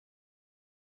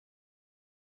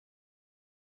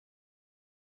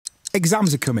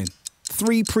Exams are coming.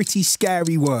 3 pretty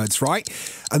scary words, right?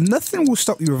 And nothing will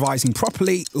stop you revising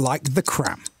properly like the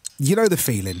cram. You know the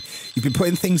feeling. You've been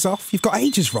putting things off, you've got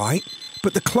ages, right?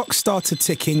 But the clock started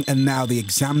ticking and now the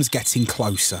exam's getting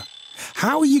closer.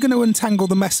 How are you going to untangle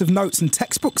the mess of notes and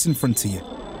textbooks in front of you?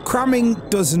 Cramming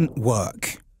doesn't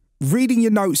work. Reading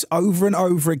your notes over and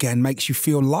over again makes you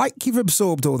feel like you've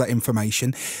absorbed all that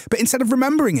information, but instead of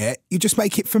remembering it, you just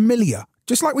make it familiar.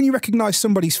 Just like when you recognise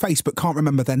somebody's face but can't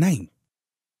remember their name.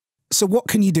 So what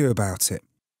can you do about it?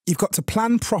 You've got to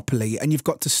plan properly and you've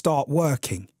got to start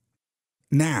working.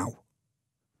 Now.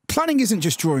 Planning isn't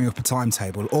just drawing up a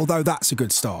timetable, although that's a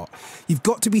good start. You've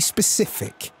got to be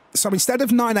specific. So instead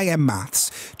of 9 AM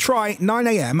maths, try 9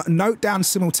 AM, note down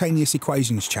simultaneous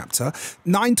equations chapter,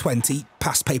 9:20,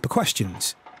 past paper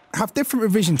questions. Have different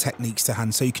revision techniques to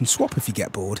hand so you can swap if you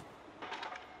get bored.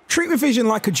 Treat revision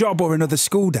like a job or another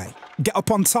school day. Get up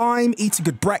on time, eat a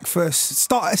good breakfast,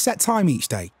 start at a set time each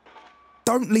day.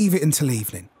 Don't leave it until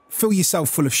evening. Fill yourself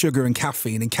full of sugar and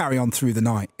caffeine and carry on through the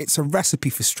night. It's a recipe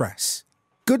for stress.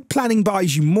 Good planning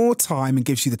buys you more time and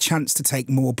gives you the chance to take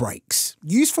more breaks.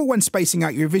 Useful when spacing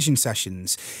out your revision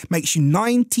sessions, makes you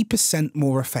 90%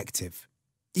 more effective.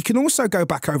 You can also go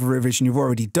back over a revision you've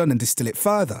already done and distill it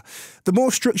further. The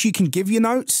more structure you can give your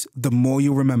notes, the more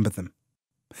you'll remember them.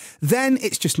 Then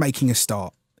it's just making a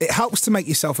start. It helps to make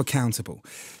yourself accountable.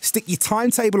 Stick your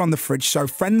timetable on the fridge so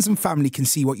friends and family can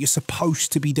see what you're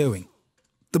supposed to be doing.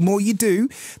 The more you do,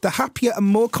 the happier and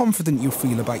more confident you'll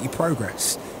feel about your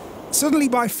progress. Suddenly,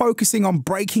 by focusing on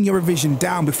breaking your revision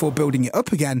down before building it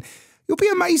up again, you'll be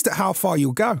amazed at how far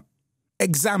you'll go.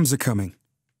 Exams are coming,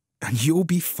 and you'll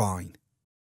be fine.